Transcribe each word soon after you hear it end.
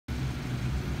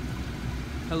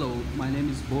Hello, my name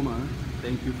is Boma.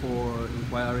 Thank you for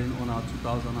inquiring on our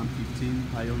 2015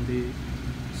 Hyundai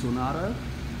Sonata.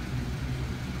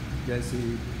 There's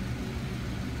the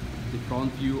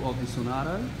front view of the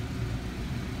Sonata.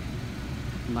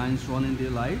 Nice running day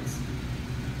lights.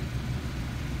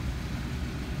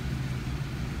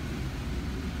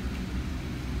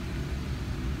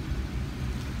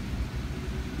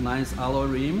 Nice alloy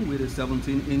rim with a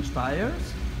 17-inch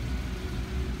tires.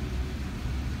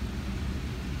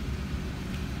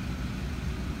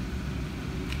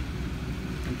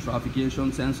 And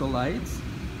traffication sensor lights.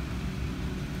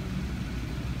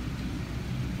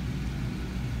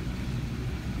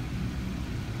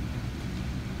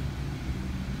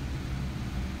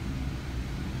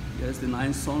 There's the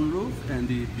nice sunroof and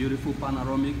the beautiful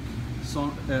panoramic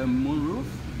moonroof.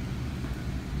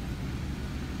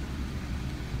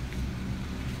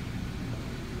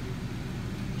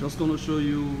 Just going to show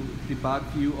you the back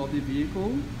view of the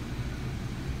vehicle.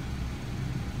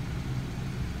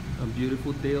 Some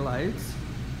beautiful tail lights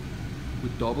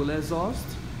with double exhaust.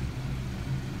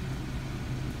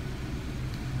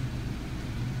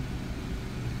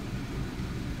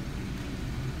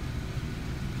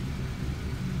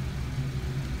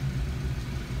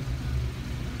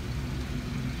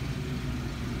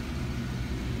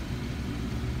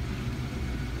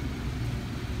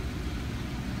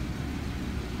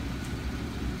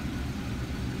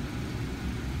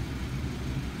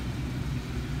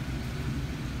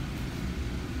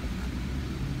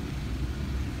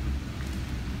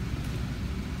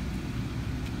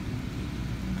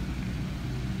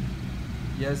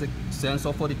 Here's a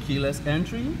sensor for the keyless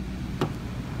entry.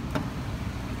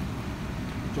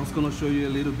 Just gonna show you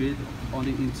a little bit on the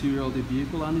interior of the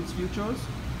vehicle and its features.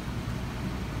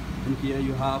 And here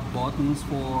you have buttons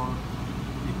for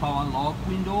the power lock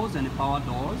windows and the power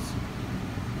doors.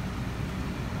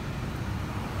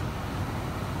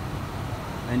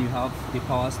 And you have the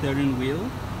power steering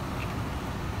wheel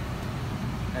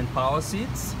and power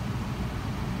seats.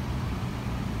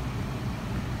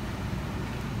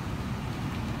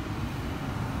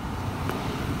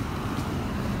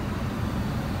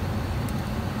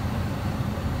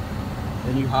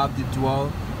 Then you have the dual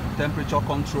temperature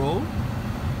control,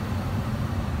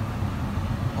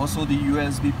 also the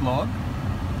USB plug,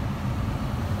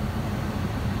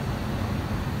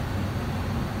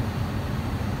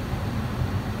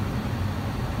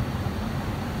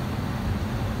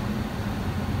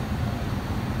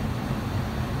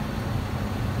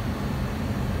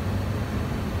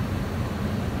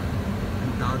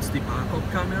 and that's the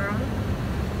backup camera.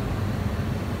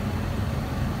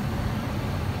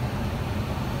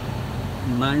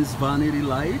 Nice vanity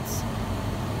lights,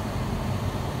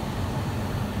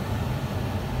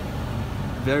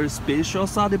 very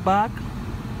spacious at the back.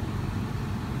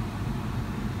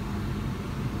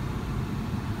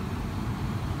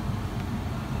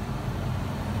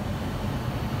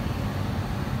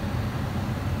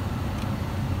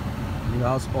 You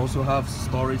also have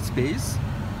storage space.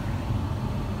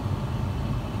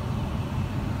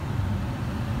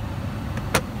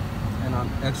 And an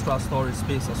extra storage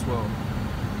space as well.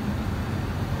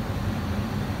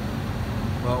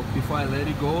 Well, before I let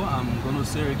it go, I'm going to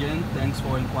say again, thanks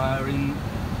for inquiring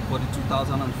for the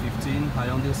 2015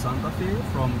 Hyundai Santa Fe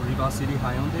from River City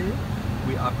Hyundai.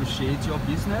 We appreciate your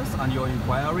business and your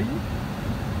inquiry,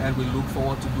 and we look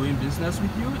forward to doing business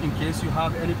with you. In case you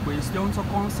have any questions or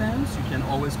concerns, you can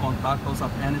always contact us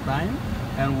at any time,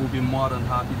 and we'll be more than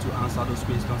happy to answer those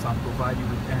questions and provide you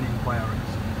with any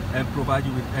inquiries and provide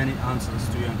you with any answers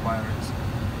to your inquiries.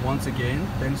 Once again,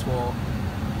 thanks for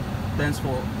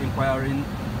inquiring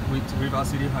with River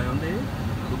City Hyundai.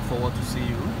 Look forward to see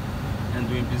you and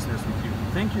doing business with you.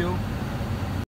 Thank you.